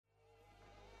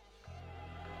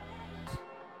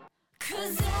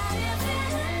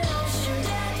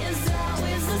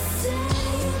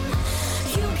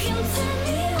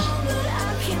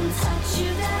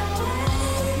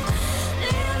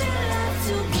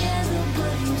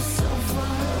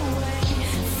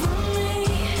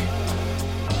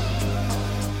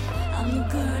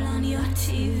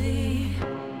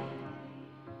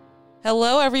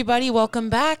Hello, everybody.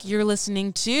 Welcome back. You're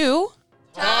listening to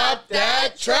Top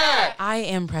That Track. I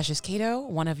am Precious Cato,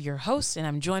 one of your hosts, and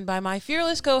I'm joined by my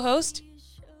fearless co-host,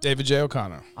 David J.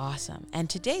 O'Connor. Awesome. And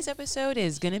today's episode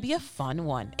is going to be a fun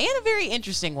one and a very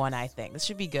interesting one, I think. This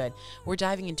should be good. We're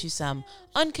diving into some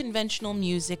unconventional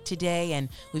music today, and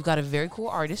we've got a very cool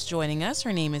artist joining us.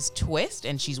 Her name is Twist,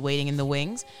 and she's waiting in the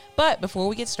wings. But before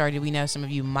we get started, we know some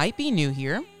of you might be new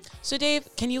here. So, Dave,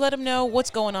 can you let them know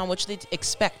what's going on, what should they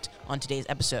expect on today's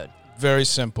episode? Very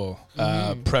simple.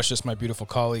 Precious, my beautiful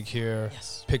colleague here,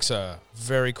 Yes. picks a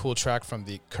very cool track from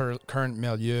the current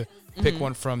milieu. Pick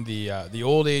one from the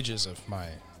old ages of my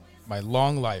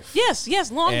long life. Yes,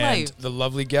 long and life. the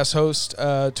lovely guest host,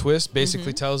 Twist,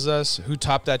 basically tells us who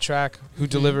topped that track, who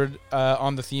delivered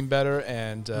on the theme better,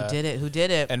 and Who did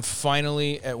it? And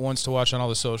finally, at Once to Watch on all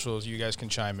the socials, you guys can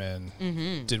chime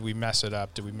in. Did we mess it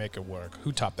up? Did we make it work?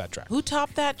 Who topped that track? Who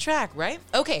topped that track, right?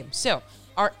 Okay, so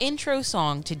our intro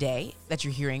song today that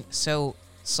you're hearing so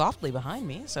softly behind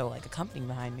me, so like accompanying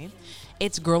behind me,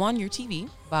 it's Girl on Your TV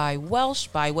by Welsh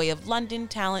by way of London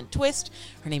talent Twist.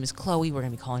 Her name is Chloe. We're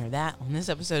going to be calling her that on this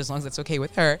episode as long as that's okay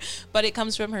with her. But it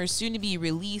comes from her soon-to-be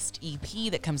released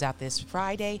EP that comes out this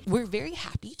Friday. We're very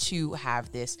happy to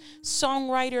have this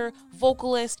songwriter,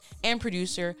 vocalist, and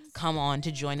producer come on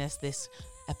to join us this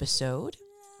episode.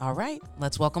 All right,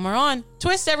 let's welcome her on.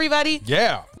 Twist, everybody.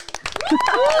 Yeah.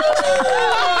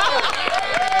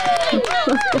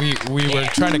 we were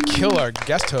trying to kill our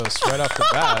guest host right off the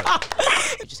bat.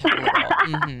 We just have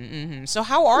a little. So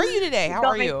how are you today? How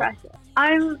are you?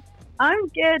 I'm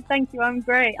good, thank you. I'm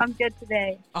great. I'm good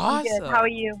today. I'm good. Awesome. How are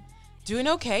you? Doing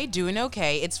okay.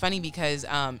 It's funny because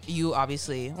you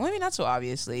obviously, well, maybe not so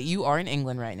obviously, you are in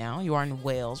England right now. You are in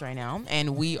Wales right now,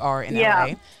 and we are in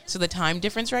LA. So the time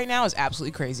difference right now is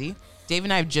absolutely crazy. Dave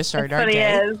and I have just started our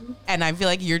day, and I feel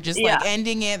like you're just like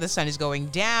ending it. The sun is going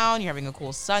down. You're having a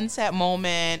cool sunset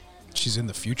moment. She's in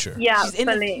the future. Yeah, She's in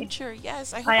the future.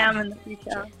 Yes, I am in the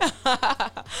future.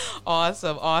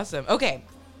 Awesome. Okay,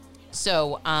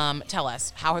 so tell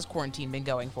us, how has quarantine been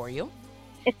going for you?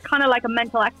 It's kind of like a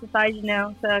mental exercise,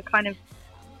 to kind of,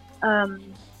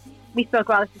 we spoke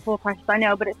about this before, Precious, I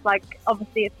know, but it's like,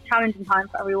 obviously it's a challenging time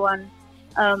for everyone.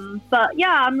 But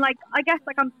yeah, I guess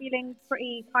I'm feeling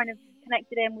pretty kind of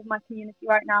connected in with my community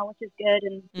right now, which is good.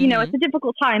 And, it's a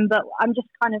difficult time, but I'm just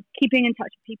kind of keeping in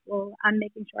touch with people and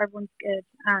making sure everyone's good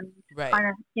and kind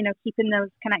of, keeping those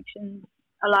connections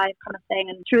alive kind of thing.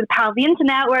 And through the power of the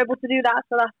internet, we're able to do that.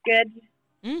 So that's good.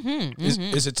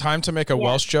 Is it time to make a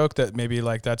Welsh joke that maybe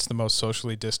like that's the most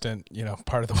socially distant,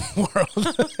 part of the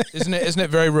world? Isn't it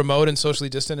very remote and socially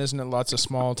distant? Isn't it lots of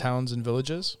small towns and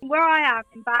villages? Where I am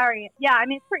in Barry,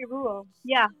 it's pretty rural.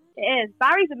 Yeah, it is.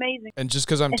 Barry's amazing. And just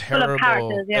because I'm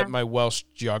terrible at my Welsh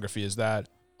geography, is that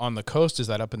on the coast? Is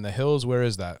that up in the hills? Where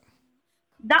is that?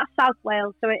 That's South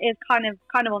Wales, so it is kind of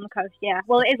on the coast. Yeah,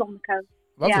 well, it is on the coast.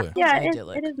 Lovely. Yeah, it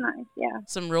is nice. Yeah.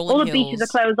 Some rolling All the hills. beaches are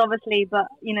closed, obviously, but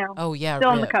Oh yeah, still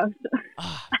on the coast.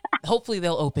 Hopefully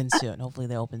they'll open soon.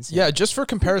 Yeah, just for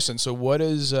comparison. So what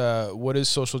is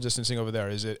social distancing over there?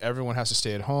 Is it everyone has to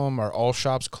stay at home? Are all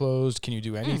shops closed? Can you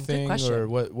do anything, or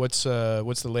what's the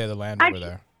lay of the land over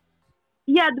there?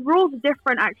 Yeah, the rules are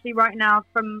different actually right now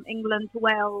from England to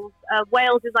Wales.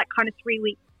 Wales is like kind of 3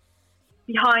 weeks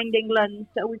behind England,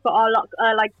 so we've got our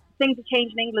things have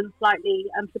changed in England slightly,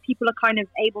 so people are kind of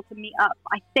able to meet up.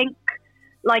 I think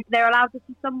they're allowed to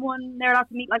see someone, they're allowed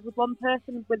to meet with one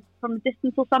person from a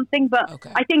distance or something. But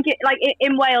I think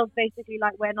in Wales, basically,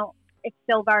 we're not. It's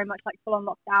still very much full on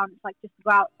lockdown. It's just to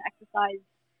go out to exercise,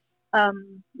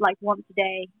 once a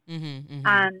day,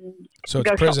 and so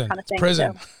go it's prison. Kind of thing.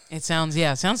 Prison. So. It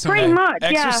sounds pretty much.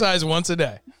 Exercise once a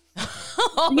day.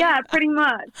 Yeah, pretty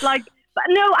much. But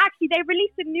no, actually, they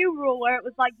released a new rule where it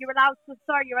was you're allowed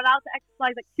to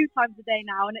exercise 2 times a day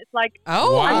now, and it's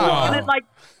oh, wow.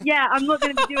 I'm not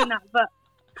gonna be doing that, but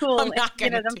cool. I'm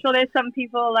sure there's some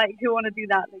people who want to do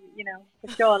that,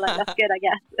 for sure. That's good, I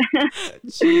guess.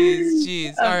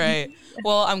 Jeez. All right.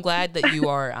 Well, I'm glad that you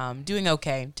are doing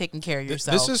okay, taking care of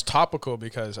yourself. This is topical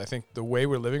because I think the way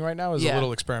we're living right now is a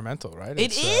little experimental, right?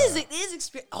 It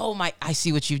is. Oh my! I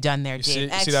see what you've done there,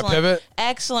 Dave. See that pivot?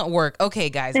 Excellent work. Okay,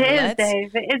 guys. It is,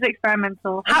 Dave. It is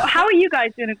experimental. How are you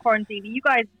guys doing in quarantine? Have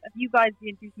you guys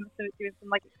been doing some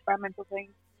experimental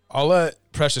things? I'll let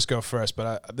Precious go first,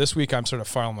 but this week I'm sort of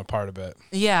falling apart a bit.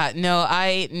 Yeah,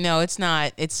 no, it's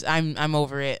not. I'm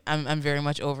over it. I'm very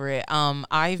much over it.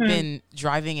 I've been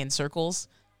driving in circles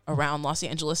around Los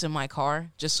Angeles in my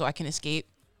car just so I can escape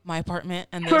my apartment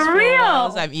and those For real?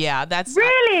 walls. That's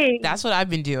Really? That's what I've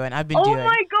been doing. Oh my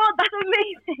God, that's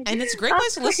amazing. And it's a great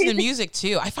place to listen to music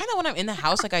too. I find that when I'm in the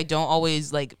house, like I don't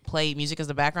always like play music as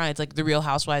the background. It's like The Real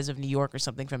Housewives of New York or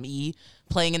something from E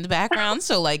playing in the background.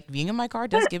 So like being in my car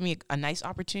does give me a nice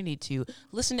opportunity to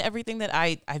listen to everything that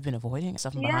I've been avoiding,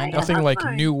 stuff behind. Nothing that's like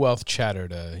fine. new wealth chatter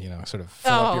to, sort of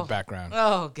fill up your background.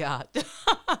 Oh God.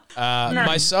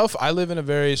 Myself, I live in a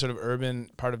very sort of urban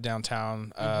part of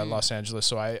downtown Los Angeles.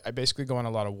 So I basically go on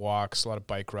a lot of walks, a lot of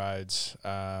bike rides.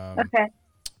 Okay.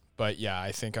 But yeah,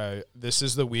 I think this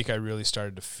is the week I really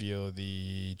started to feel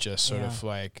the just sort of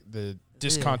like the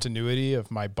discontinuity of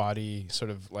my body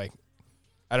sort of like,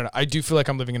 I don't know. I do feel like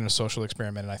I'm living in a social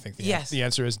experiment, and I think the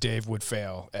answer is Dave would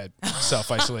fail at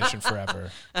self-isolation forever.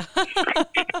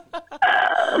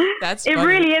 That's It funny.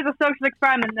 really is a social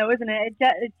experiment, though, isn't it?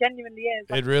 It genuinely is.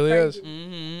 It really is.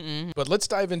 Mm-hmm. But let's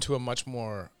dive into a much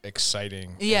more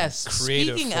exciting, Yes.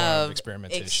 creative Speaking form of of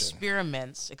experimentation.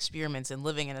 experiments, and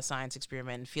living in a science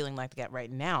experiment and feeling like that right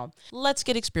now, let's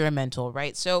get experimental,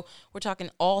 right? So we're talking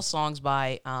all songs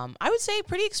by, I would say,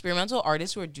 pretty experimental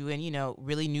artists who are doing,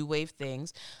 really new wave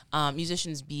things.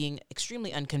 Musicians being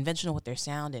extremely unconventional with their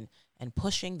sound and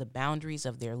pushing the boundaries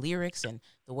of their lyrics and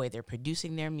the way they're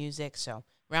producing their music. So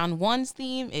round one's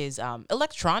theme is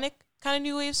electronic kind of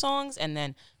new wave songs, and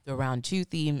then the round two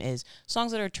theme is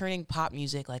songs that are turning pop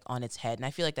music like on its head. And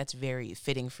I feel like that's very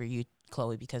fitting for you,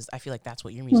 Chloe, because I feel like that's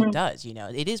what your music does.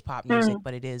 It is pop music,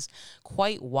 but it is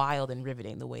quite wild and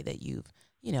riveting the way that you've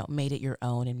made it your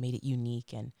own and made it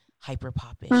unique and hyper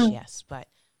popish. Yes, but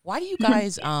why do you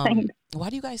guys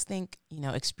think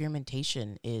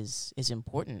experimentation is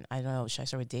important? I don't know. Should I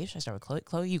start with Dave? Should I start with Chloe?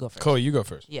 Chloe, you go first. Chloe, you go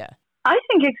first. Yeah. I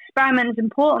think experiment is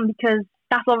important because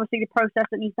that's obviously the process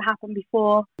that needs to happen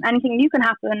before anything new can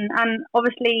happen. And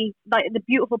obviously, like the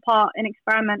beautiful part in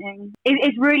experimenting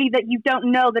is really that you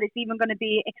don't know that it's even going to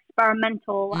be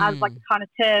experimental as like a kind of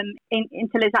term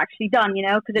until it's actually done,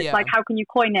 because it's like, how can you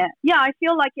coin it? Yeah, I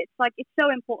feel like it's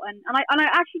so important. And I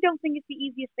actually don't think it's the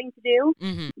easiest thing to do.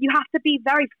 Mm-hmm. You have to be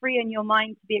very free in your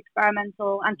mind to be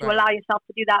experimental and to allow yourself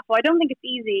to do that. So I don't think it's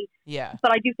easy. Yeah.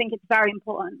 But I do think it's very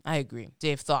important. I agree.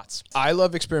 Dave, thoughts? I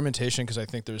love experimentation because I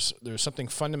think there's something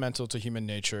fundamental to human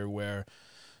nature where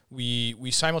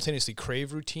we simultaneously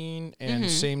crave routine and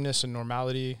sameness and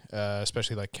normality,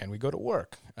 especially like, can we go to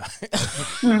work?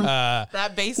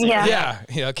 That basic.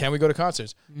 Yeah. Can we go to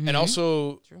concerts? And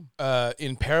also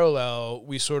in parallel,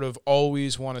 we sort of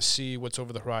always want to see what's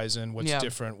over the horizon, what's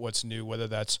different, what's new, whether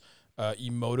that's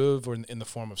emotive or in the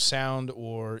form of sound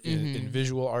or in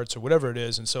visual arts or whatever it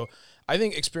is. And so I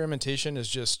think experimentation is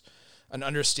just an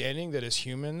understanding that as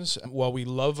humans, while we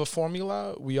love a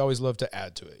formula, we always love to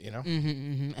add to it,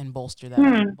 And bolster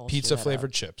that. Pizza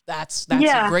flavored chips. That's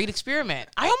a great experiment.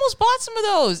 I almost bought some of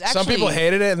those. Actually. Some people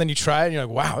hated it, and then you try it, and you're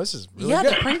like, "Wow, this is really good."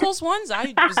 The Pringles ones,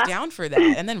 I was down for that.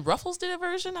 And then Ruffles did a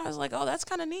version. I was like, "Oh, that's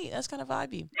kind of neat. That's kind of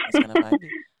vibey.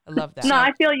 I love that." No,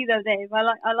 I feel you though, Dave. I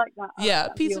like that. Yeah,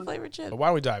 pizza flavored chips. But why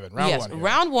don't we dive in? Round one. Here.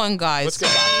 Round one, guys. Let's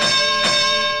get back.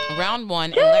 Round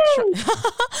one,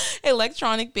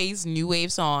 electronic-based new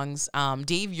wave songs.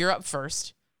 Dave, you're up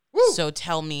first. Woo. So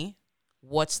tell me,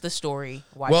 what's the story?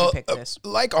 Why you pick this?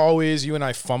 Like always, you and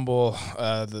I fumble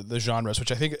the genres,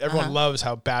 which I think everyone loves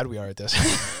how bad we are at this.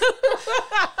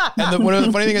 And one of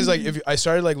the funny thing is, like, if I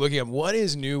started like looking up what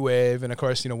is new wave, and of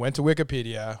course, went to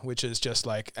Wikipedia, which is just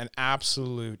like an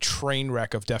absolute train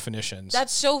wreck of definitions.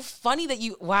 That's so funny that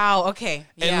you. Wow. Okay.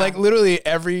 And like literally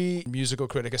every musical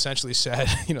critic essentially said,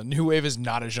 new wave is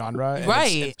not a genre. And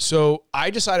right. So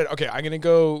I decided, okay, I'm gonna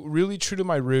go really true to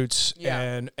my roots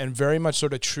and very much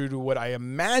sort of true to what I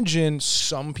imagine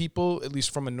some people, at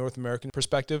least from a North American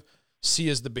perspective, see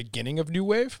as the beginning of new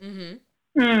wave.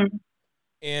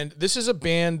 And this is a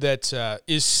band that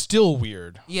is still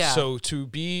weird. Yeah. So to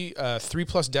be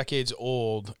 3+ decades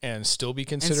old and still be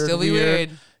considered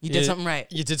weird, you did something right.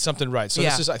 You did something right. So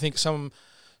this is, I think,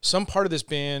 some part of this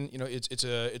band,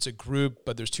 it's a group,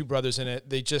 but there's two brothers in it.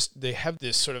 They have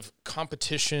this sort of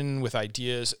competition with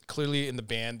ideas clearly in the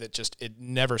band that just, it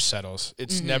never settles.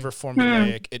 It's never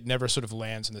formulaic. It never sort of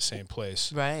lands in the same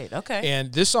place. Right. Okay.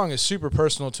 And this song is super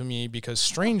personal to me because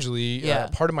strangely,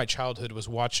 part of my childhood was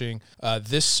watching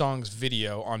this song's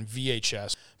video on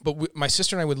VHS. But my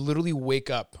sister and I would literally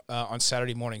wake up on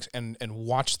Saturday mornings and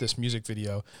watch this music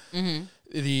video.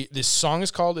 This song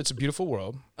is called "It's a Beautiful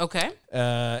World." Okay.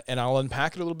 And I'll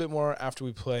unpack it a little bit more after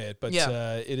we play it. But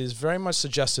it is very much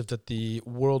suggestive that the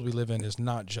world we live in is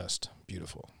not just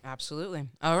beautiful. Absolutely.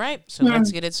 All right. So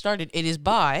let's get it started. It is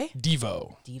by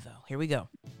Devo. Devo. Here we go.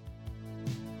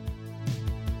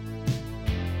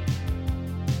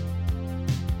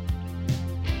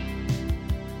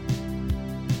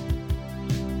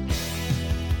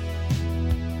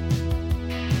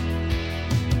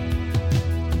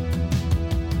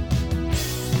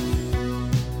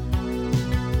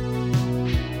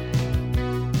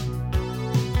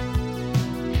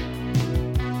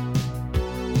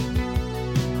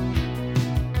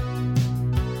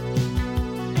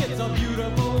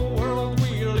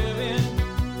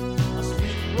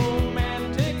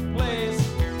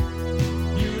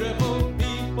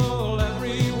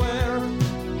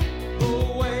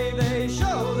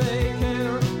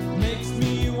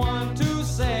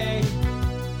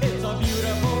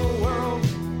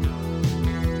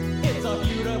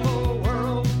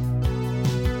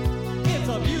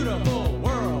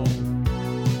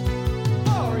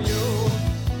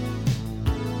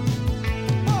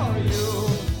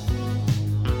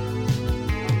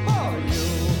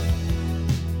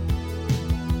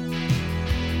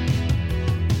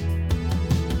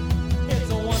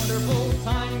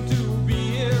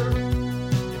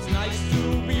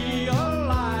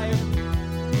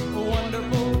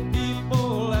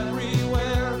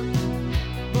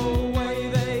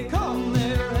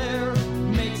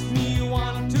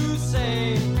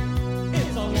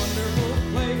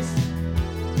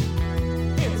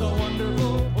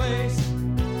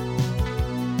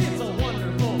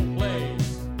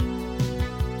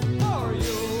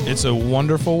 It's a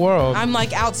wonderful world. I'm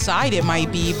like outside it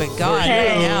might be, but God,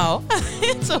 right now.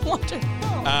 It's a wonder.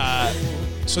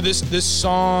 So this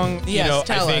song, Yes, I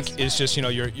tell think us. is just,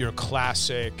 your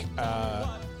classic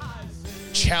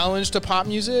challenge to pop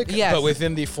music, Yes. but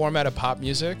within the format of pop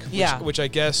music, Yeah. which I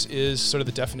guess is sort of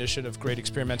the definition of great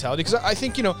experimentality. Because I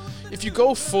think, if you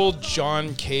go full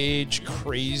John Cage,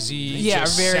 crazy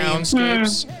just very-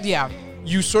 soundscapes, Yeah.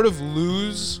 you sort of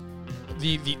lose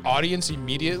the audience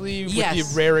immediately, with Yes.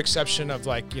 the rare exception of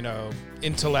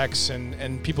intellects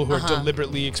and people who are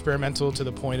deliberately experimental to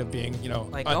the point of being,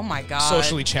 Like, oh my God.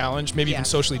 socially challenged, maybe even Yes.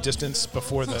 socially distanced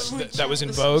before that was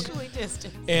in vogue. Socially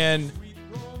distant. And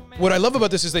what I love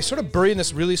about this is they sort of bury in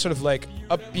this really sort of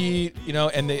upbeat,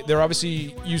 and they're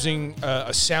obviously using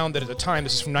a sound that at the time,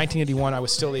 this is from 1981, I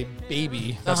was still a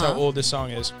baby. That's how old this song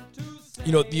is.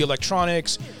 The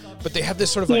electronics, but they have this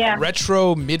sort of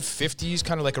retro mid 50s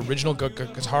kind of original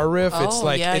guitar riff. Oh, It's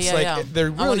like yeah. they're I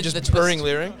really wanted just the burring twist.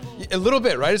 lyric a little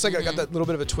bit, right? It's like I got that little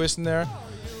bit of a twist in there.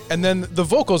 And then the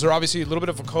vocals are obviously a little bit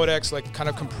of a codex, kind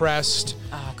of compressed,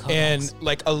 Codex. and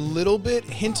a little bit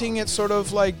hinting at sort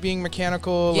of being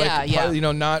mechanical, Yeah.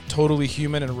 not totally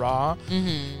human and raw.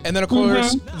 And then of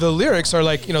course the lyrics are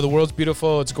the world's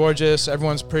beautiful, it's gorgeous,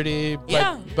 everyone's pretty.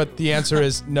 But the answer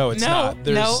is no, it's No, not.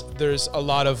 There's a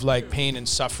lot of pain and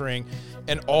suffering,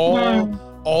 and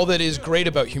all that is great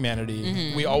about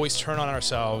humanity, we always turn on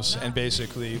ourselves, and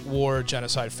basically war,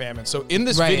 genocide, famine. So in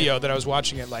this video that I was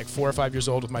watching at 4 or 5 years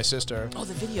old with my sister, Oh,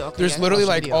 the video. Okay, there's I literally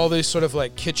watched the video. all these sort of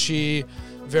kitschy,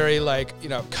 very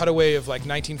cutaway of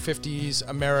 1950s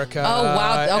America. Oh,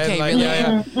 wow. Okay,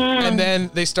 and, really? And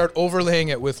then they start overlaying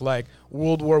it with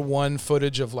World War I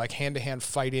footage of hand-to-hand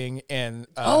fighting and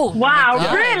Oh, Wow, my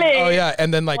God. really? oh yeah,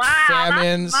 and then Wow,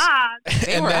 famines. that's mad.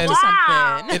 They and were then up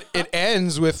to something. it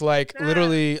ends with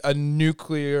literally a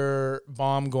nuclear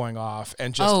bomb going off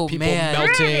and just people man.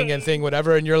 melting Really? and thing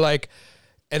whatever, and you're like,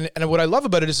 and what I love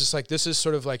about it is just this is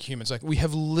sort of humans, we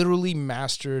have literally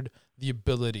mastered the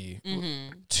ability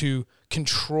to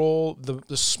control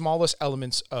the smallest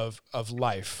elements of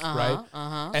life, right?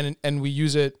 And we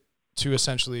use it to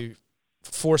essentially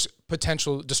force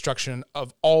potential destruction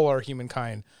of all our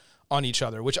humankind on each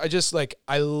other, which I just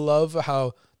I love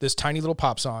how this tiny little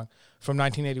pop song from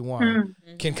 1981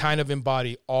 can kind of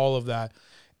embody all of that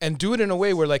and do it in a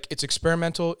way where it's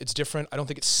experimental, it's different. I don't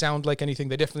think it sounds like anything.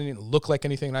 They definitely didn't look like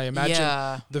anything. And I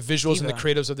imagine the visuals and the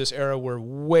creatives of this era were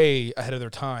way ahead of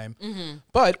their time.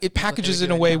 But it packages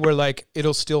in a way where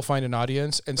it'll still find an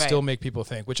audience and still make people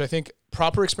think, which I think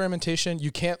proper experimentation, you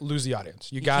can't lose the audience.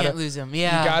 You gotta can't lose them.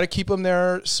 Yeah. You gotta keep them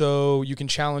there so you can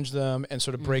challenge them and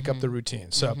sort of break up the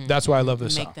routine. So that's why I love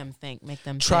this Make song. them think. Make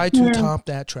them Try think. to top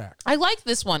that track. I like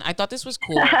this one. I thought this was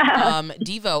cool.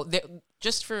 Devo,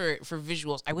 just for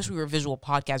visuals, I wish we were a visual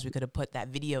podcast. We could have put that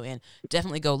video in.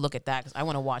 Definitely go look at that because I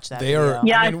want to watch that. They video. are.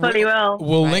 Yeah, I fully will.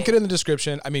 We'll link it in the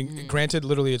description. I mean, granted,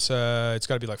 literally, it's got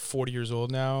to be 40 years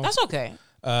old now. That's okay.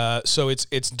 So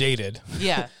it's dated.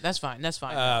 Yeah, that's fine. That's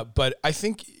fine. But I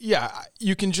think,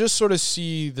 you can just sort of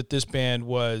see that this band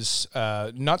was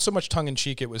not so much tongue in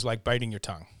cheek. It was like biting your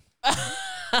tongue.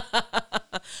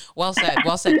 Well said.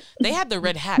 Well said. They had the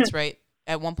red hats, right?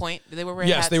 At one point, they were wearing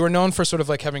hats. Yes, they were known for sort of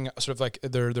like having sort of like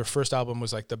their first album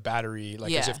was like the battery,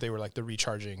 like as if they were like the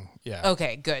recharging. Yeah.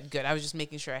 Okay, good. I was just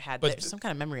making sure I had some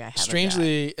kind of memory I had.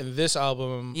 Strangely, in this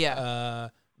album, yeah.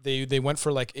 They went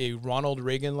for like a Ronald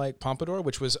Reagan like pompadour,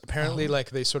 which was apparently like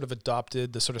they sort of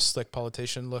adopted the sort of slick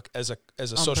politician look as a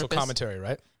social commentary,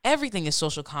 right? Everything is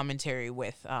social commentary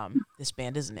with this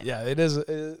band, isn't it? Yeah, it is.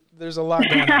 There's a lot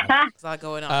going on. There's a lot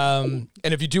going on.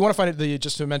 And if you do want to find it,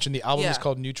 just to mention, the album is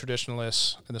called New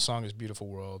Traditionalists, and the song is Beautiful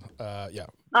World.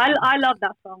 I love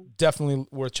that song. Definitely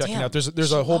worth checking out.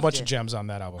 There's a whole bunch of gems on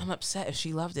that album. I'm upset if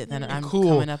she loved it. Then I'm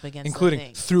coming up against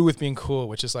including Through With Being Cool,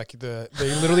 which is like they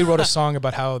literally wrote a song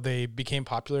about how they became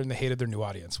popular and they hated their new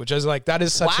audience, which is like that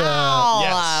is such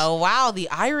wow, the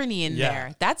irony in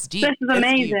there. That's deep. This is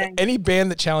amazing. Any band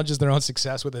that challenges their own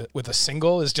success with a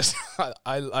single is just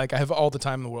I have all the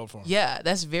time in the world for them. Yeah,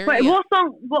 that's very. Wait, what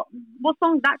song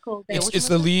is that called? It's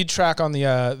the lead track on the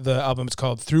album. It's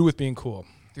called Through With Being Cool.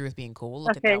 Through With Being Cool.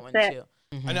 Look at that one too.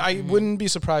 Mm-hmm. And I wouldn't be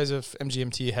surprised if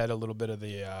MGMT had a little bit of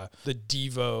the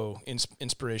Devo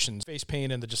inspiration, face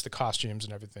paint, and just the costumes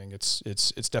and everything. It's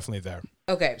definitely there.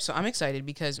 Okay, so I'm excited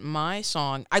because my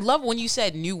song. I love when you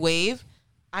said new wave.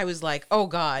 I was like, oh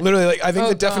God. Literally, like I think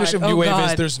the definition of new wave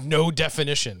is there's no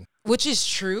definition. Which is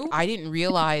true. I didn't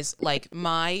realize like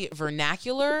my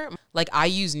vernacular, like I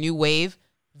use new wave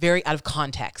very out of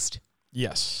context.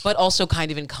 Yes. But also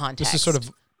kind of in context. This is sort of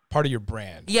part of your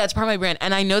brand. Yeah, it's part of my brand.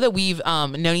 And I know that we've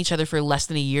known each other for less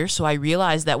than a year, so I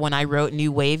realized that when I wrote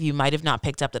new wave, you might have not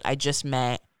picked up that I just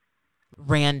meant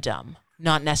random,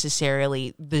 not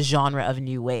necessarily the genre of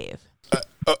new wave.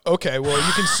 Okay, well,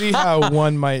 you can see how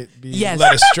one might be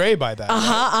led astray by that.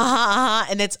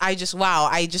 And I just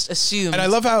assumed. And I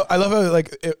love how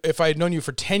like if I had known you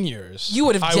for 10 years, you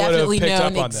would have definitely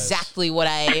known exactly what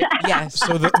I. Yes.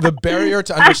 So the barrier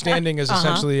to understanding is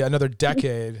essentially another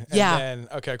decade. And then,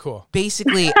 okay, cool.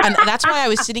 Basically, and that's why I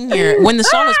was sitting here when the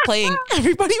song was playing.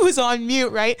 Everybody was on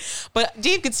mute, right? But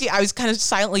Dave could see I was kind of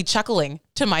silently chuckling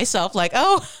to myself, like,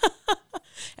 oh.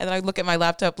 And then I look at my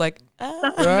laptop like,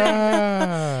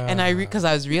 and because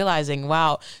I was realizing,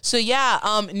 wow. So yeah,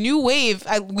 new wave.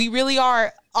 We really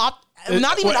are not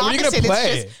even opposite.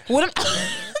 It's just what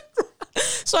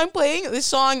So I'm playing this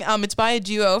song. It's by a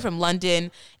duo from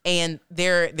London, and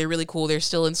they're really cool. They're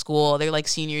still in school. They're like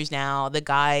seniors now. The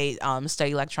guy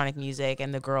studied electronic music,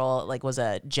 and the girl like was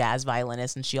a jazz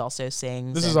violinist, and she also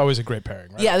sings. This is always a great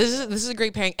pairing, right? Yeah, this is a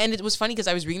great pairing. And it was funny because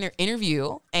I was reading their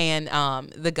interview, and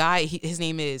the guy, his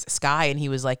name is Sky, and he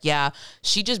was like, yeah,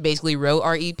 she just basically wrote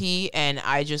our EP, and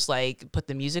I just like put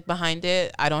the music behind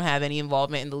it. I don't have any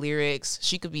involvement in the lyrics.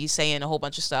 She could be saying a whole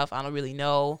bunch of stuff I don't really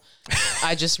know.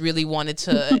 I just really wanted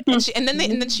to, and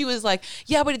then she was like,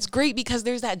 yeah, but it's great because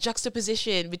there's that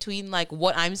juxtaposition between like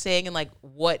what I'm saying and like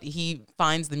what he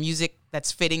finds the music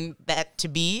that's fitting that to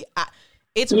be.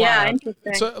 It's wild.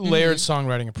 Interesting. It's a layered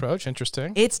songwriting approach.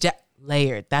 Interesting. It's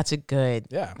layered. That's a good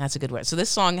word. So this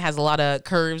song has a lot of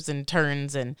curves and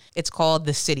turns, and it's called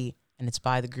The City, and it's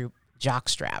by the group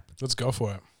Jockstrap. Let's go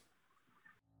for it.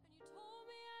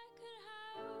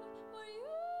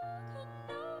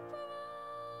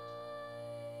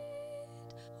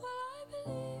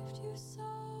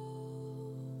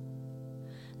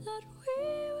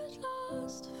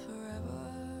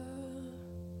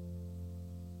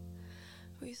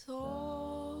 We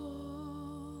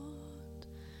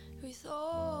thought,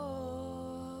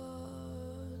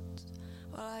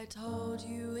 well, I told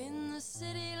you in the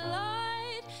city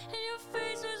light, and your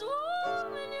face was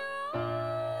warm and your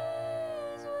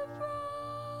eyes were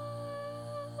bright.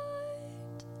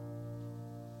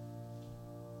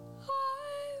 I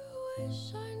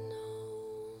wish I'd known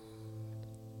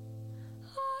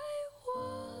I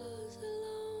was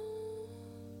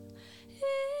alone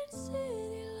in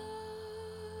city light.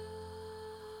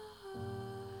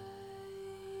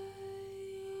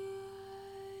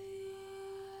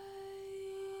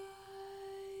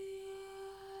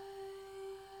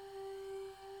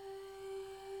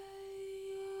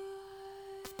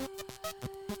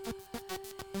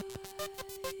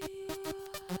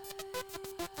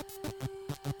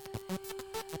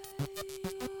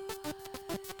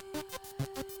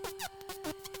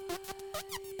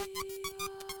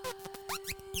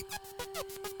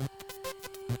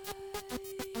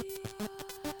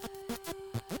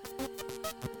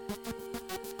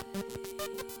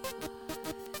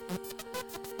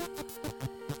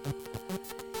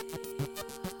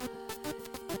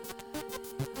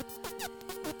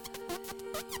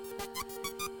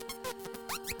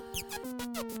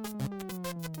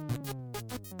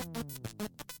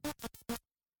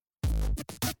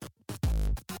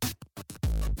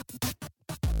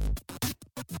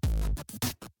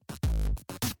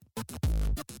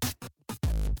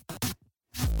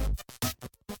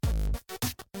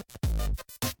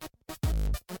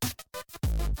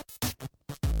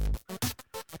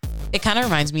 It kind of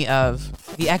reminds me of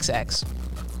the XX.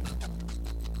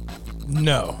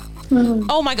 No.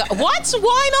 Oh my God. What?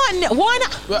 Why not? Why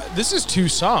not? Well, this is 2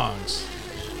 songs.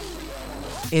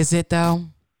 Is it though?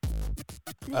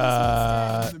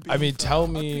 I mean, tell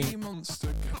me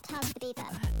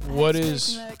what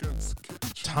is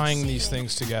tying these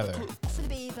things together.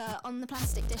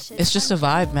 It's just a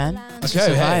vibe, man. It's Okay, just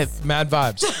a hey, vibe. mad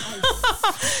vibes.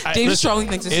 Dave Listen, strongly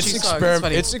thinks it's 2 songs. It's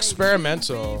funny. It's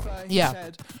experimental. Yeah.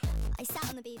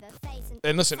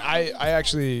 And listen, I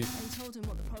actually,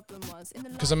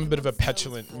 because I'm a bit of a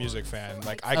petulant music fan,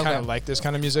 like I kind of like this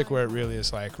kind of music where it really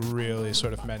is like really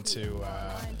sort of meant to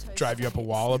drive you up a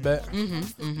wall a bit.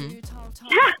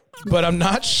 But I'm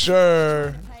not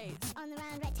sure.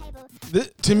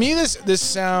 To me, this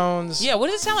sounds. Yeah, what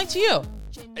does it sound like to you?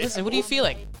 Listen, what are you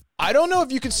feeling? I don't know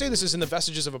if you could say this is in the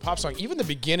vestiges of a pop song. Even the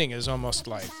beginning is almost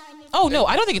like. Oh, no,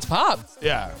 I don't think it's pop.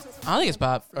 Yeah. I don't think it's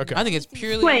pop. Okay. I think it's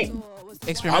purely Wait.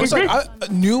 experimental. I was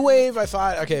like, new wave. I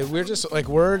thought, okay,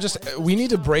 we need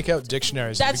to break out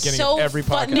dictionaries at the That's beginning so of every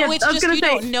fun. podcast. No, Yes, it's I was just gonna you say-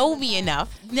 don't know me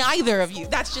enough. Neither of you.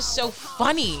 That's just so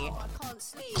funny.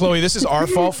 Chloe, this is our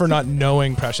fault for not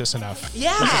knowing Precious enough.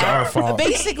 Yeah. This is our fault.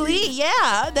 Basically,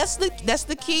 yeah. That's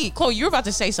the key. Chloe, you were about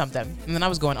to say something, and then I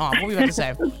was going on. What were you about to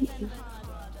say?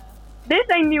 This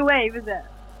ain't new wave, is it?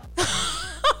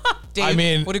 Dave, I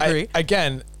mean, would agree.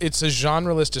 again, it's a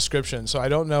genreless description, so I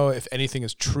don't know if anything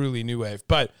is truly new wave.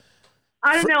 But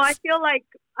I don't know. I feel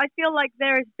like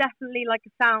there is definitely like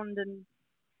a sound to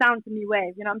new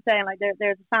wave. You know what I'm saying? Like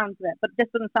there's a sound to it, but this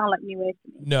doesn't sound like new wave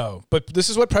to me. no, but this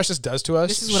is what Precious does to us.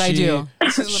 This is what I do.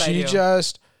 This is what I She do.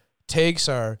 just takes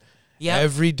our Yep.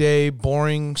 everyday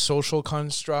boring social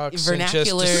constructs and just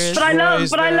Vernaculars. destroys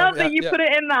But I love them. that you Yeah. put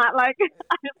it in that. Like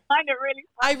I just find it really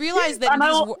funny. I realize that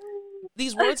And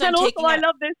these words I'm and also taking I out,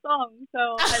 love this song, so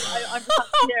I'm just happy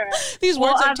to hear it. these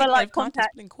words I'm Whatever, taking out like, of context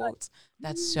context. and quotes.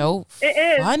 That's so It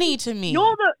is. funny to me.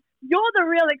 You're the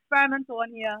real experimental one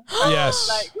here. Yes.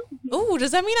 Like, Ooh, does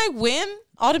that mean I win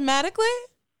automatically?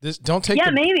 Don't take yeah,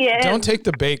 the, maybe it don't is. take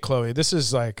the bait, Chloe. This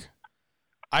is like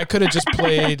I could have just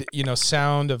played,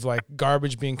 sound of like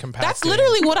garbage being compacted. That's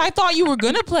literally what I thought you were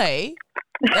gonna play.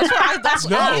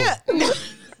 No.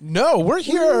 No, we're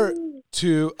here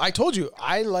to. I told you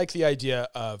I like the idea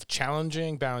of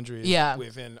challenging boundaries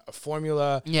within a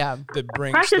formula Yeah. that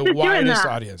brings Precious the is doing widest that.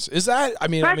 audience. Is that? I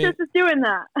mean, Precious is doing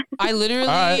that. I literally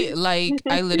right.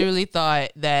 I literally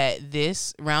thought that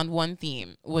this round 1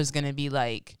 theme was gonna be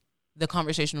like the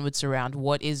conversation would surround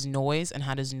what is noise and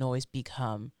how does noise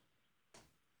become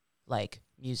like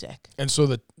music. and so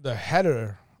the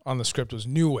header on the script was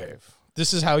new wave.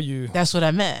 This is how you. That's what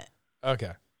I meant.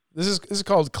 Okay. This is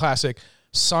called classic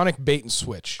sonic bait and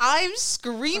switch. I'm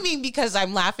screaming because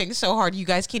I'm laughing so hard you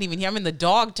guys can't even hear. I'm in the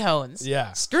dog tones.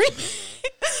 Yeah. Screaming.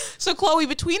 So Chloe,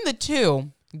 between the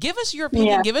two, give us your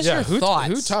opinion. Yeah. Give us your thoughts.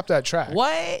 Who topped that track?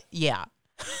 What? Yeah.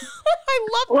 I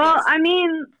love Well, this. I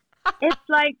mean, it's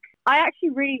like I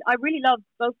really love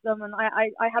both of them, and I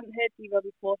hadn't heard Devo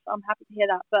before, so I'm happy to hear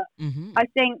that. But Mhm. I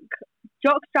think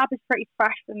Jockstrap is pretty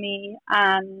fresh for me,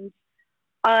 and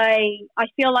I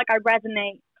feel like I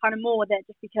resonate kind of more with it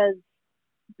just because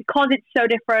it's so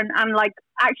different, and like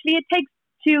actually it takes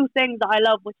 2 things that I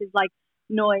love, which is like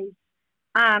noise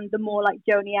and the more like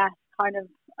Joni-esque kind of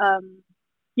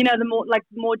the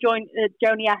more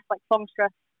Joni-esque like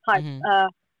songstress type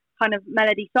kind of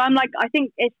melody. So I'm like, I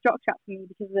think it's Jockstrap for me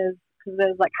because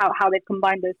there's like how they've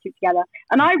combined those 2 together,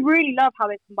 and I really love how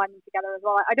they've combined them together as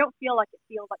well. I don't feel like it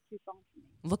feels like 2 songs to me.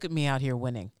 Look at me out here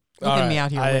winning. Look All at right. me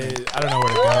out here winning. I don't know where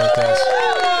to go with this.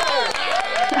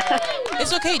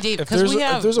 It's okay, Dave, If because there's, we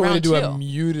have if there's a way to round do 2. a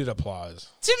muted applause,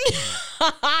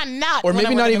 Not or when maybe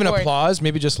I'm not winning even the board. applause,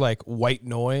 maybe just like white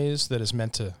noise that is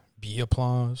meant to be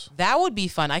applause. That would be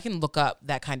fun. I can look up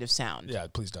that kind of sound. Yeah,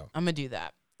 please don't. I'm gonna do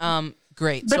that.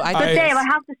 Great. But, So but I Dave, I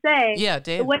have to say, yeah,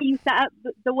 Dave. the way you set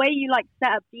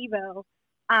up Devo,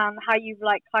 and how you've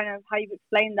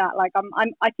explained that, like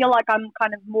I feel like I'm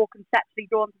kind of more conceptually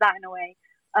drawn to that in a way.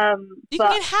 You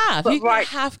can get half. but You can right. get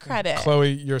half credit.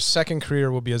 Chloe, your second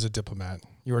career will be as a diplomat.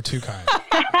 You are too kind.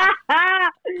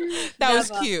 That was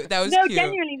Never. cute. That was No, cute.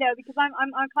 genuinely though, because I'm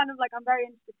kind of like I'm very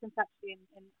interested conceptually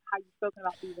in how you've spoken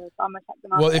about Devo, so I'm gonna check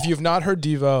them out. Well, if you've not heard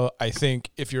Devo, I think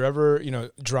if you're ever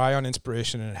dry on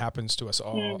inspiration, and it happens to us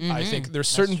all, I think there's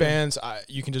certain bands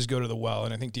you can just go to the well,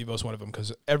 and I think Devo's one of them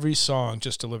because every song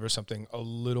just delivers something a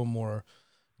little more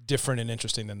different and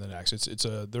interesting than the next.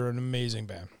 They're an amazing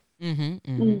band.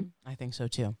 I think so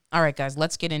too. All right, guys,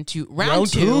 let's get into round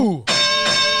 2.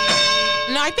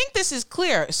 Now, I think this is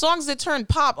clear. Songs that turn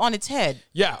pop on its head.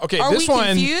 Yeah. Okay. Are this we one,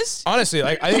 confused? honestly,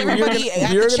 like I Is think everybody at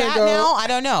the chat now? I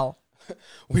don't know.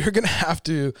 we're going to have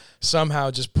to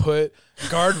somehow just put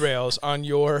guardrails on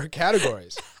your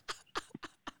categories.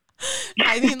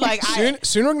 I mean, like,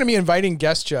 soon we're going to be inviting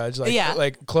guest judge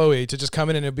like Chloe to just come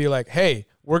in and be like, hey,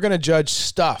 we're going to judge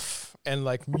stuff and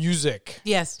like music.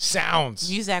 Yes. Sounds.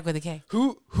 Music with a K.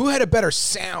 Who had a better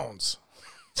sounds?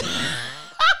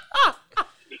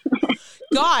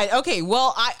 God. Okay.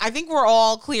 Well, I think we're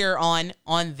all clear on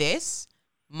this.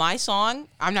 My song,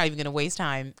 I'm not even going to waste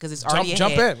time because it's already a hit.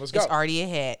 Jump in. Let's go. It's already a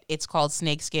hit. It's called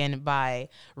Snakeskin by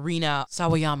Rina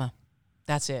Sawayama.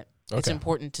 That's it. Okay. It's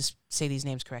important to say these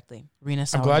names correctly. Rina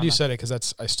Sawayama. I'm glad you said it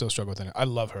because I still struggle with it. I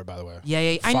love her, by the way.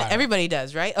 Yeah. I know, everybody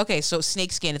does, right? Okay, so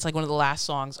Snakeskin, it's like one of the last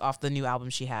songs off the new album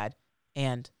she had.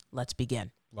 And let's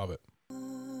begin. Love it.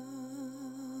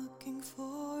 Looking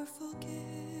for forgiveness.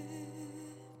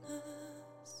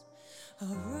 I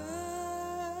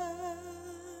ran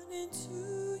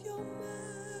into your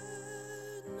madness.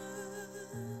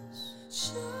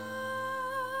 Shutting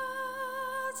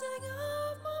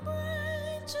off my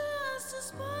brain just to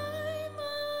spite my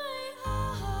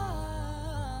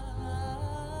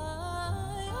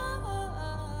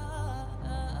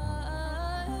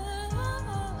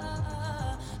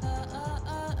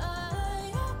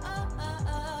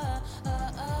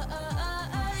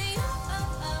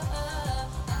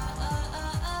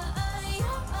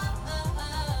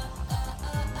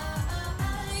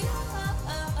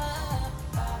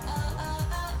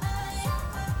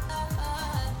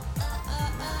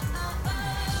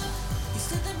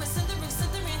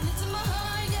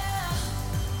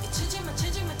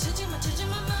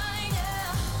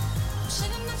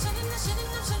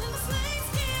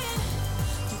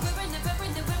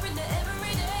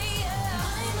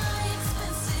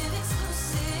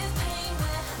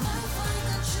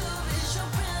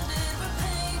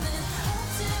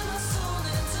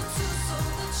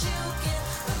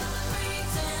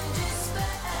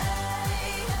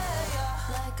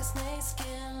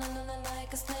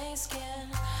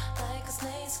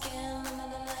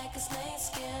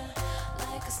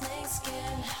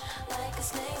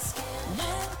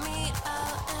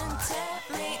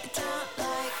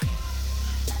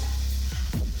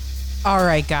All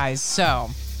right, guys. So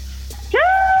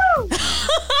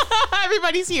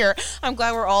everybody's here. I'm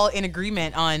glad we're all in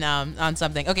agreement on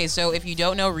something. Okay, so if you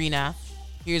don't know Rina,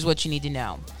 here's what you need to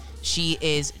know. She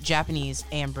is Japanese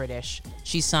and British.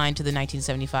 She's signed to the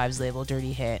 1975's label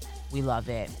Dirty Hit. We love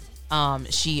it.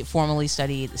 She formerly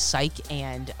studied psych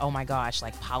and, oh my gosh,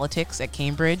 like politics at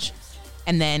Cambridge.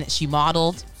 And then she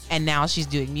modeled, and now she's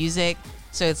doing music.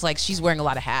 So it's like she's wearing a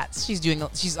lot of hats. She's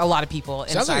a lot of people.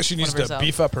 Sounds like she needs to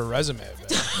beef up her resume.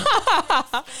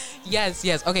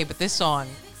 Yes. Okay, but this song,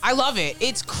 I love it.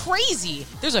 It's crazy.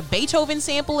 There's a Beethoven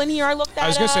sample in here. I looked at. I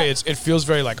was gonna say it feels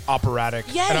very like operatic.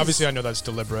 Yes. And obviously I know that's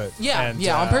deliberate. Yeah,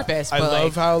 on purpose. I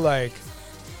love how like,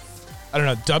 I don't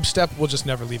know, dubstep will just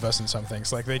never leave us in some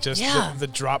things. Like they just the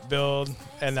drop build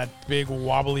and that big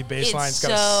wobbly bass line's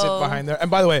gotta sit behind there.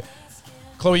 And by the way,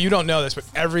 Chloe, you don't know this, but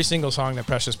every single song that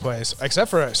Precious plays, except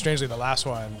for strangely the last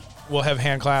one, will have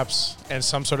hand claps and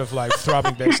some sort of like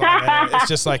throbbing bass line. And it's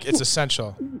just like, it's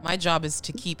essential. My job is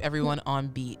to keep everyone on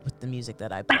beat with the music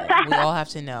that I play. We all have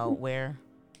to know where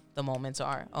the moments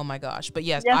are. Oh my gosh. But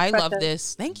yes, I love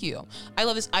this. Thank you. I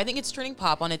love this. I think it's turning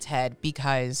pop on its head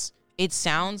because it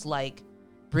sounds like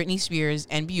Britney Spears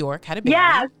and Bjork had a baby.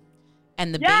 Yes.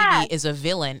 And the baby is a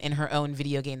villain in her own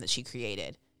video game that she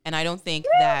created. And I don't think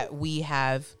that we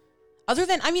have, other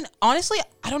than, I mean, honestly,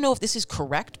 I don't know if this is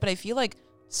correct, but I feel like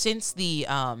since the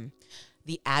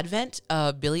advent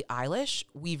of Billie Eilish,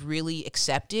 we've really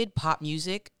accepted pop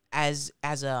music as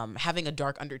having a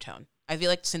dark undertone. I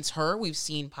feel like since her, we've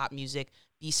seen pop music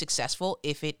be successful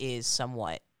if it is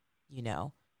somewhat,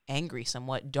 angry,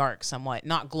 somewhat dark, somewhat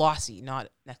not glossy, not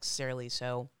necessarily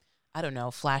so, I don't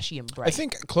know, flashy and bright. I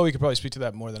think Chloe could probably speak to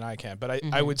that more than I can, but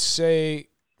I would say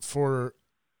for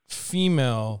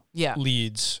female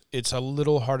leads, it's a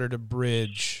little harder to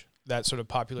bridge that sort of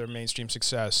popular mainstream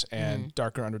success and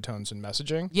darker undertones in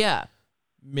messaging. Yeah.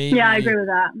 Maybe, I agree with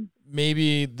that.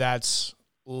 Maybe that's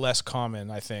less common,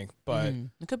 I think, but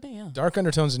it could be, dark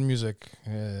undertones in music,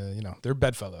 they're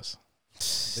bedfellows.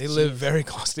 They live very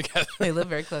close together.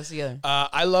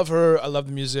 I love her. I love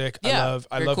the music. Yeah,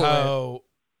 I love cool, how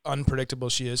unpredictable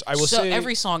she is. I will say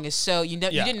every song is so you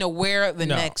didn't know where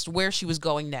where she was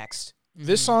going next.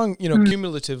 This song,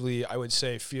 cumulatively, I would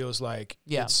say feels like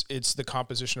it's the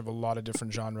composition of a lot of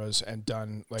different genres and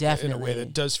done like in a way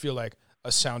that does feel like a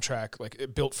soundtrack, like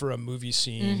it built for a movie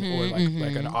scene or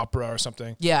like an opera or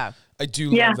something. Yeah, I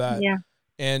do love that. Yeah,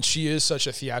 and she is such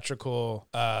a theatrical,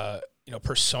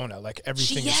 persona. Like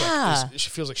everything Yeah. she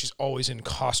feels like she's always in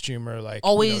costume or like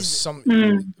Always-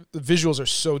 the visuals are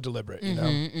so deliberate, you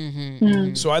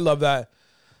know. So I love that.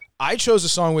 I chose a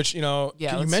song which, you let's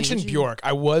see, mentioned what'd you- Bjork.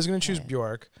 I was going to choose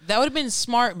Bjork. That would have been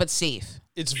smart but safe.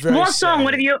 It's very What song?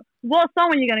 sad. What song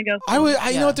were you gonna go for? You know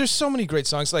Yeah. what? There's so many great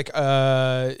songs. Like,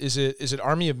 is it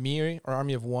Army of Me or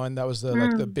Army of One? That was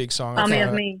the big song. Army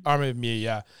of Me. Army of Me.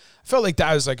 Yeah, I felt like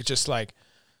that was like just like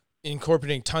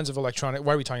incorporating tons of electronic.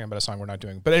 Why are we talking about a song we're not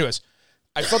doing? But anyways,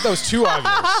 I felt that was too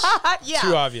obvious. Yeah.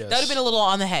 Too obvious. That would have been a little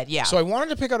on the head. Yeah. So I wanted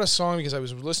to pick out a song because I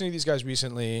was listening to these guys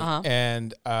recently,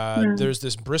 and there's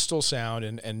this Bristol sound,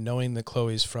 and knowing that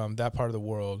Chloe's from that part of the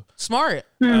world, Smart.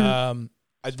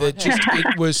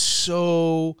 it was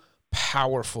so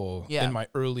powerful in my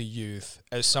early youth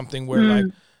as something where like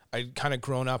I'd kind of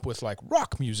grown up with like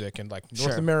rock music and like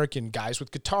North American guys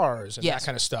with guitars and that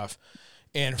kind of stuff.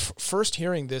 And first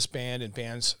hearing this band and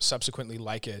bands subsequently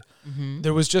like it,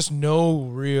 there was just no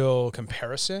real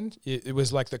comparison. It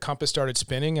was like the compass started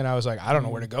spinning and I was like, I don't know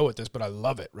where to go with this, but I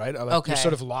love it, right? You're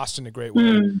sort of lost in a great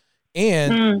way.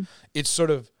 And it's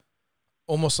sort of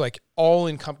almost like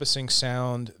all-encompassing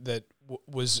sound that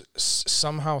was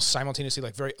somehow simultaneously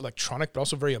like very electronic, but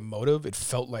also very emotive. It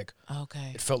felt like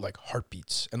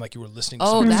heartbeats and like you were listening to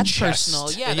someone's that's chest.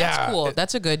 personal. Yeah, that's cool.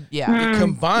 That's a good, It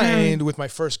combined with my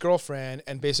first girlfriend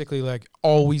and basically like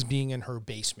always being in her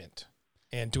basement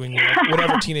and doing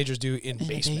whatever teenagers do in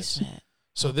basements.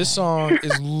 So this song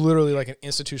is literally like an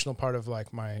institutional part of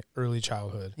like my early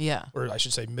childhood. Yeah. Or I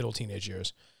should say middle teenage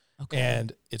years. Okay.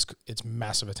 And it's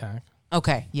Massive Attack.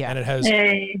 Okay. Yeah. And it has,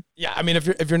 I mean,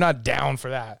 if you're not down for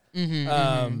that,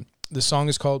 the song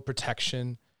is called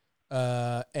Protection,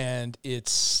 and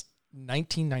it's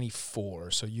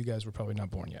 1994. So you guys were probably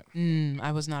not born yet.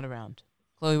 I was not around.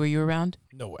 Chloe, were you around?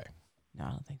 No way. No, I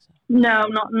don't think so. No,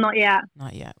 not yet.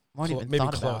 Not yet. Won't even Maybe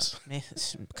thought close.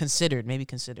 about. Maybe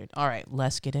considered. All right,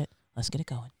 let's get it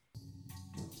going.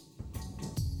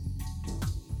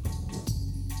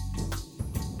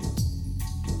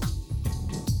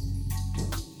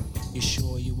 You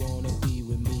sure you wanna be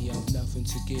with me? I've nothing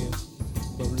to give.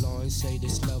 But lines say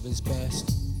this loving's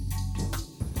best.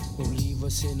 Will leave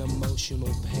us in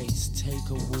emotional pace. Take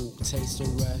a walk, taste a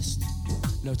rest.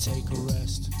 No, take a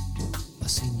rest. I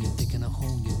seen you digging a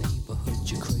hole in your neighborhood.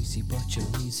 You're crazy, but you're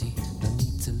lazy. No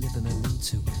need to live in a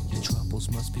lean-to. Your troubles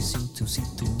must be seen to. See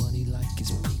through money like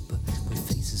it's paper. With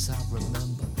faces I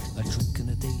remember. I drink on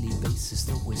a daily basis.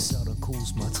 Though it seldom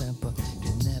cools my temper.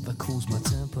 It never cools my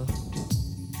temper.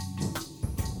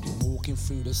 Walking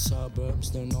through the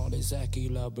suburbs, they're not exactly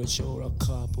lovers, you're a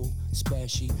couple.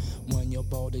 Especially when your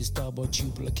body's double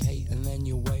duplicate, and then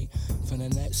you wait for the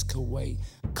next Kuwait.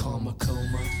 Karma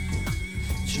coma,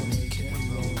 Jamaica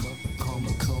and Roma.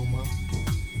 Karma coma,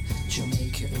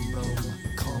 Jamaica and Roma.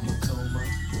 Karma coma,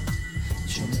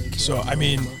 Jamaica. So, I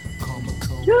mean, Karma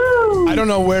coma. I don't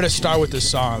know where to start with this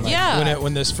song. Like, Yeah.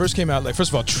 When this first came out, like,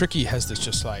 first of all, Tricky has this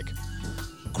just like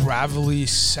gravelly,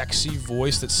 sexy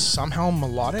voice that's somehow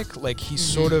melodic. Like he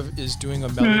sort of is doing a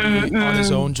melody on his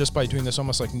own just by doing this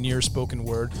almost like near spoken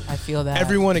word. I feel that.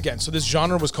 Everyone, again, so this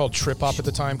genre was called trip hop at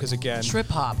the time because, again, Trip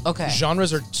hop. Okay.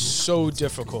 genres are so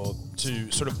difficult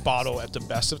to sort of bottle at the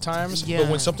best of times. Yeah. But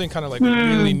when something kind of like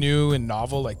really new and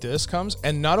novel like this comes,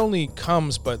 and not only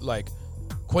comes, but like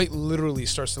quite literally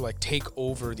starts to like take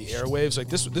over the airwaves. Like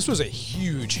this was a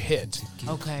huge hit.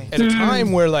 Okay. At a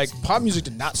time where like pop music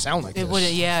did not sound like It this.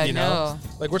 wouldn't- yeah, you know?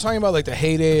 Like we're talking about like the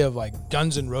heyday of like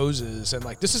Guns N' Roses, and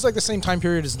like this is like the same time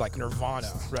period as like Nirvana,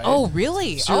 right? Oh,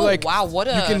 really? So you're Oh, like, wow. What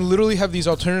a. you can literally have these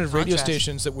alternative radio contrast.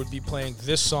 stations that would be playing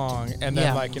this song, and then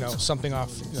Yeah. like something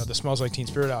off the Smells Like Teen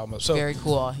Spirit album. So Very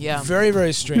cool. Yeah. very,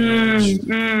 very strange.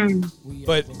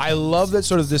 But I love that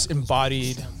sort of this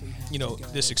embodied,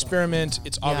 this experiment.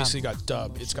 It's obviously got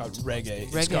dub, it's got reggae,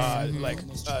 it's Reggae, got like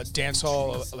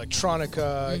dancehall,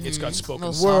 electronica, it's got spoken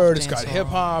Little word, soft it's got dancehall. hip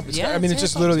hop. Yeah, I mean, it's it's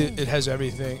just hip-hop literally, too. it has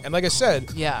everything. And like I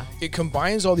said, Yeah. it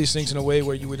combines all these things in a way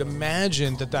where you would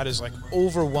imagine that is like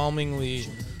overwhelmingly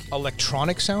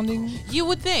electronic sounding. You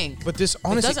would think. But this,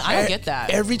 honestly, doesn't- I don't get that.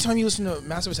 Every time you listen to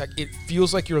Massive Attack, it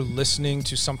feels like you're listening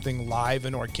to something live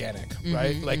and organic,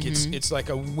 right? Like it's like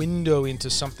a window into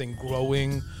something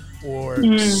growing or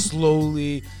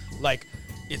slowly, like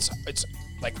it's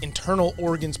like internal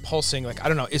organs pulsing. Like I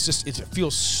don't know, it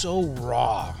feels so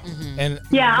raw. And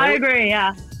Yeah, I agree. Yeah.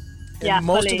 and Yeah,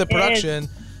 most fully. of the It is. production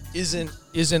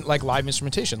isn't like live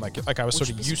instrumentation, like I was Which sort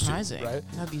of would be used surprising. to, right?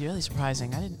 That'd be really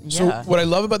surprising. I didn't. So Yeah. what I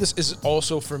love about this is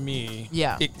also for me,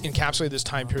 Yeah. it encapsulated this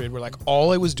time period where like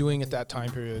all I was doing at that time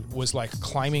period was like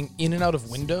climbing in and out of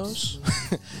windows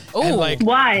Oh, and like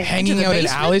Why? hanging Into the out in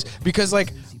basement? alleys because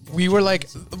like we were like,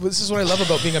 this is what I love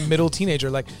about being a middle teenager.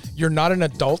 Like, you're not an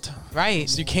adult. Right.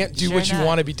 So you can't do Sure what you not.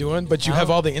 want to be doing, but you have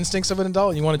all the instincts of an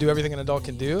adult and you want to do everything an adult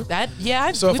can do.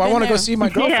 So if I want to go see my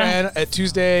girlfriend at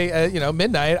Tuesday at,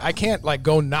 midnight, I can't like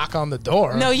go knock on the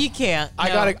door. No, you can't.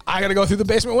 I gotta go through the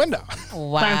basement window.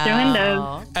 Wow. Climb through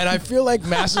windows. And I feel like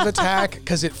Massive Attack,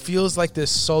 because it feels like this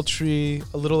sultry,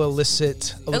 a little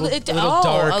illicit, a little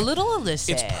dark. A little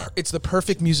illicit. It's the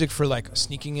perfect music for like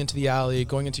sneaking into the alley,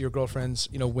 going into your girlfriend's,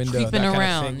 window, Creeping that kind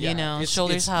around, of thing. Yeah.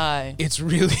 shoulders high. It's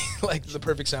really like the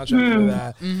perfect soundtrack for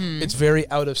that. Mm-hmm. It's very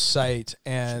out of sight,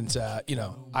 and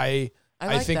I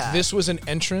like think that. this was an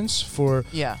entrance for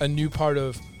a new part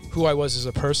of who I was as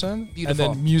a person, Beautiful.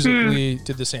 and then musically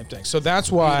did the same thing. So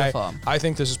that's why Beautiful. I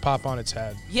think this is pop on its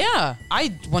head, Yeah, I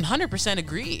 100%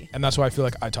 agree. and that's why I feel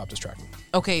like I topped this track.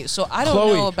 Okay, so I don't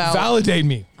Chloe, know about. validate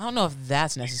me. I don't know if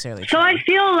that's necessarily So true. I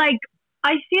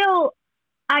feel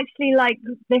actually like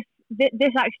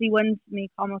this actually wins me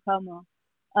Karma Karma.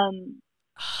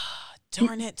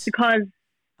 Darn it. Because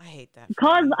I hate that.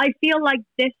 I feel like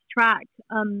this track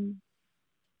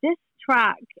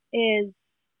is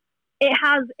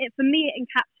for me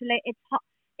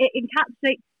it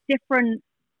encapsulates different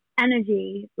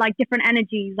energy, like different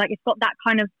energies. Like it's got that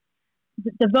kind of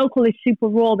the vocal is super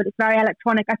raw, but it's very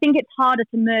electronic. I think it's harder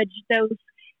to merge those.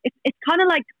 It's kind of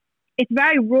like it's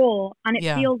very raw and it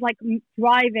feels like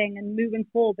driving and moving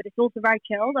forward, but it's also very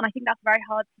chilled. And I think that's very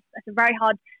hard. It's a very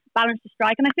hard balance to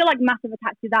strike. And I feel like Massive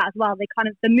Attack do that as well. They kind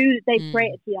of the mood that they've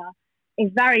created here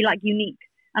is very like unique,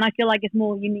 and I feel like it's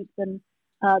more unique than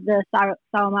the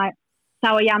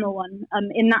Sawayama one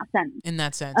in that sense. In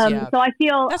that sense, So I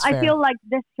feel fair. like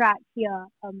this track here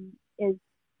is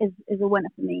a winner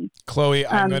for me. Chloe,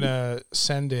 I'm gonna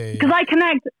send a because I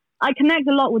connect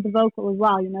a lot with the vocal as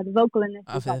well. The vocal in this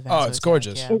it's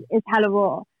gorgeous. is hella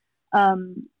raw.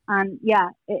 And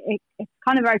it's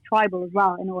kind of very tribal as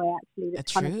well in a way. Actually,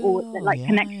 That's kind true. of that like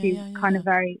connects you kind of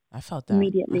very I felt that.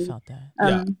 immediately. I felt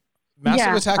that.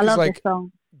 Massive Attack I is love like this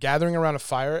song. gathering around a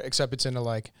fire, except it's in a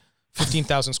like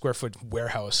 15,000 square foot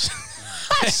warehouse.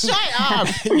 Shut up.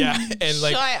 Yeah, and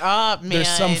like Shut up, man. there's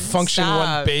some Function One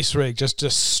Stop. bass rig just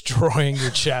destroying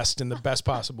your chest in the best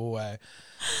possible way.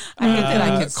 I hate that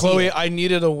I could see Chloe, it. I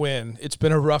needed a win. It's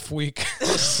been a rough week,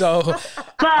 so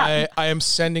But I am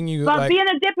sending you but like. being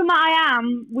a diplomat I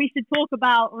am, we should talk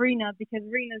about Rena because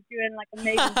Rena's doing like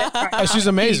amazing bits right now. She's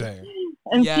amazing.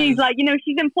 And Yes. she's like,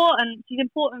 she's important. She's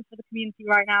important for the community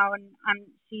right now, and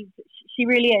she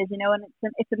really is, and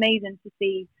it's amazing to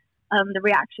see the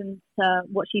reactions to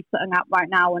what she's putting out right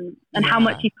now, and how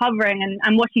much she's covering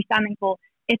and what she's standing for.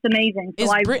 It's amazing. So Is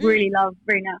I Britain- really love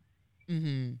Rena.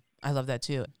 Mm-hmm. I love that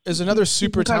too. Is another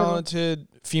super incredible. talented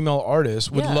female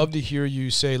artist. Would Yeah. love to hear you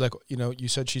say, like, you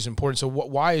said she's important. So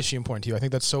why is she important to you? I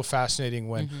think that's so fascinating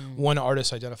when one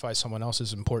artist identifies someone else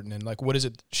as important, and like, what is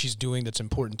it she's doing that's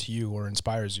important to you or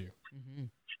inspires you? Mm-hmm.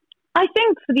 I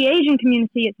think for the Asian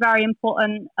community, it's very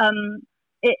important.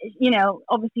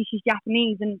 Obviously she's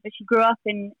Japanese, but she grew up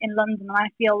in London, and I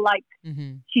feel like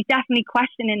she's definitely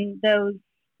questioning her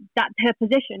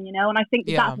position, and I think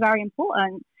that's very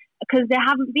important because there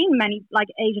haven't been many like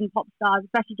Asian pop stars,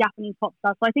 especially Japanese pop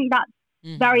stars. So I think that's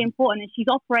very important, and she's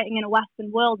operating in a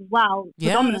Western world as well,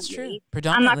 predominantly. That's true. And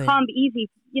Predominantly. that can't be easy.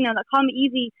 That can't be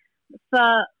easy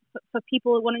for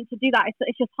people wanting to do that.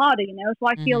 It's just harder, So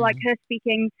I feel like her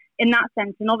speaking in that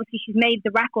sense, and obviously she's made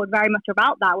the record very much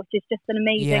about that, which is just an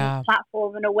amazing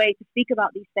platform and a way to speak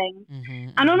about these things.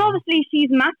 And then obviously she's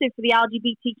massive for the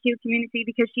LGBTQ community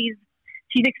because she's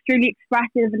extremely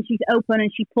expressive and she's open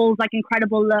and she pulls like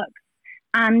incredible looks,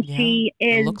 and she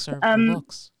is looks.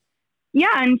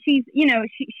 and she's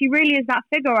she really is that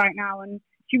figure right now, and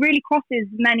she really crosses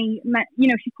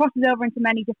she crosses over into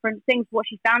many different things for what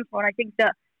she stands for, and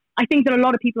I think that a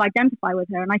lot of people identify with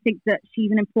her, and I think that she's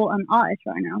an important artist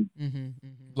right now.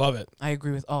 Love it. I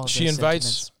agree with all of She those invites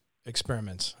sentiments.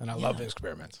 experiments, and I love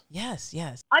experiments. Yes.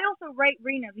 I also rate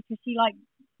Rena because she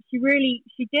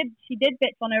did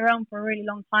bits on her own for a really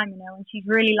long time, and she's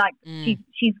really like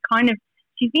she's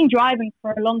been driving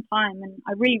for a long time, and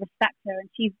I really respect her, and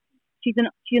she's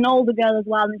an older girl as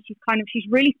well, and she's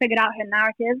really figured out her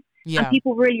narrative, and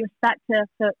people really respect her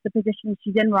for the position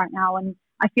she's in right now, and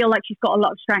I feel like she's got a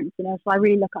lot of strength, so I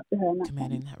really look up to her in that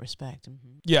Commanding sense. that respect.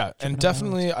 Yeah, and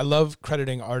definitely I love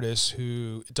crediting artists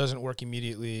who it doesn't work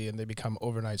immediately and they become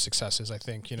overnight successes. I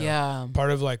think, part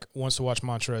of like Wants to Watch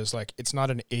mantra is like, it's not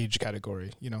an age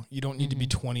category. You don't need to be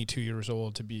 22 years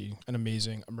old to be an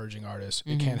amazing emerging artist.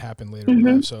 It can happen later in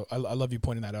life. So I love you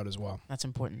pointing that out as well. That's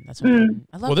important. That's important.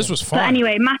 I love Well, this was fun. But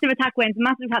anyway, Massive Attack wins.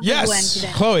 Massive Attack wins Yes,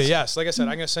 today. Chloe. Yes, like I said,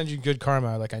 I'm gonna send you good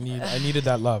karma. Like I needed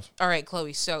that love. All right,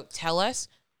 Chloe. So tell us,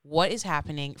 what is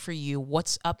happening for you?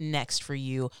 What's up next for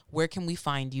you? Where can we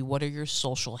find you? What are your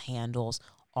social handles?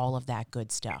 All of that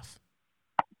good stuff.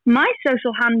 My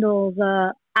social handles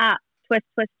are at twist,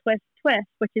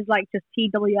 which is like just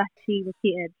TWST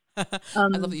repeated. I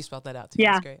love that you spelled that out too.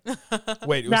 Yeah. That's great.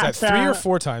 Wait, was that 3 or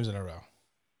 4 times in a row?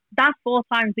 That's 4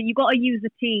 times, but you got to use the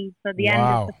T. So the end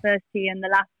is the first T and the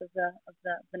last of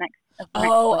the next.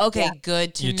 Oh, okay, yeah.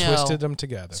 Good to you know. You twisted them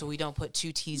together, so we don't put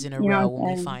 2 T's in a row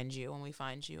when we find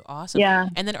you. Awesome. Yeah.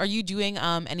 And then, are you doing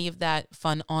any of that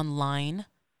fun online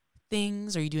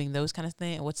things? Are you doing those kind of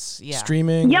things?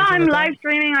 Streaming? Yeah, I'm live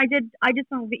streaming. I did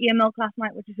some EML last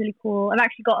night, which is really cool. I've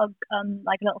actually got a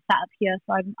little setup here,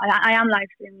 so I am live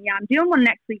streaming. Yeah, I'm doing one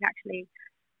next week actually.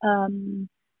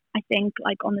 I think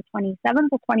like on the 27th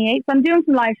or 28th. So I'm doing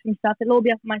some live stream stuff. It'll all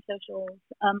be up on my socials.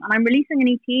 And I'm releasing an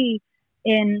EP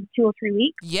in 2 or 3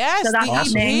 weeks. Yes, so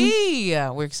that's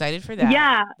EP. We're excited for that.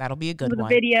 Yeah, that'll be a good with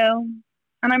one. A video,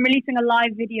 and I'm releasing a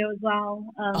live video as well.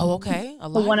 Okay.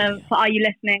 For Are You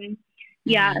Listening?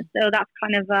 Yeah, so that's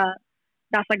kind of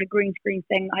that's like a green screen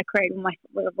thing that I created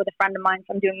with a friend of mine.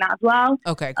 So I'm doing that as well.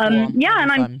 Okay, cool. Yeah,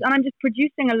 and I'm just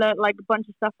producing a bunch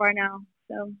of stuff right now.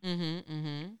 So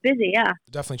busy, yeah.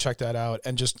 Definitely check that out.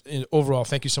 And just overall,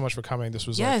 thank you so much for coming. This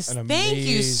was an amazing. Thank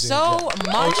you so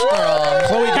much, girl.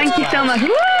 Chloe, thank you so much. Woo!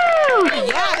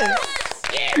 Yes.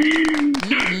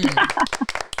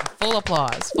 Full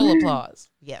applause.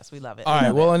 Yes, we love it. All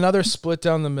right. Well, another split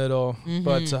down the middle,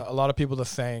 but a lot of people to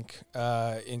thank,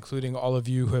 including all of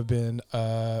you who have been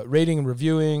rating and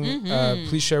reviewing.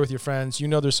 Please share with your friends. You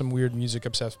know, there's some weird music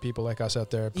obsessed people like us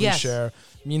out there. Please share.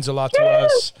 It means a lot to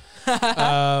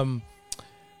us.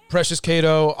 Precious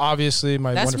Cato, obviously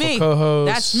my wonderful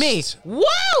co-host. That's me. Woo!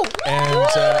 And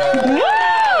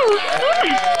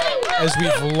as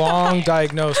we've long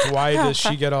diagnosed, why does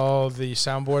she get all the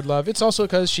soundboard love? It's also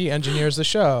because she engineers the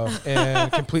show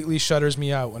and completely shutters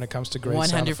me out when it comes to great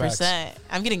sound effects. 100%.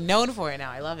 I'm getting known for it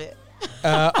now. I love it.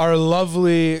 Our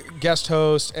lovely guest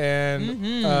host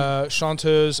and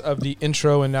chanteuse of the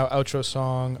intro and now outro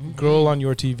song, Girl on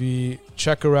Your TV.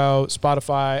 Check her out.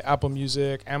 Spotify, Apple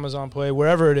Music, Amazon Play,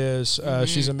 wherever it is.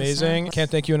 She's amazing. Can't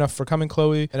thank you enough for coming,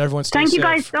 Chloe. And everyone stay safe. Thank you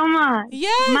guys so much.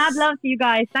 Yes. Mad love to you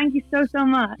guys. Thank you so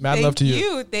much. Mad love to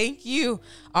you. Thank you.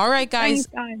 All right, guys.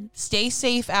 Thanks, guys. Stay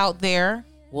safe out there.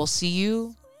 We'll see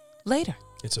you later.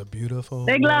 It's a beautiful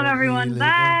big love, everyone.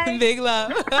 Bye. Big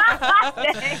love.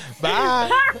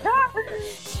 Bye.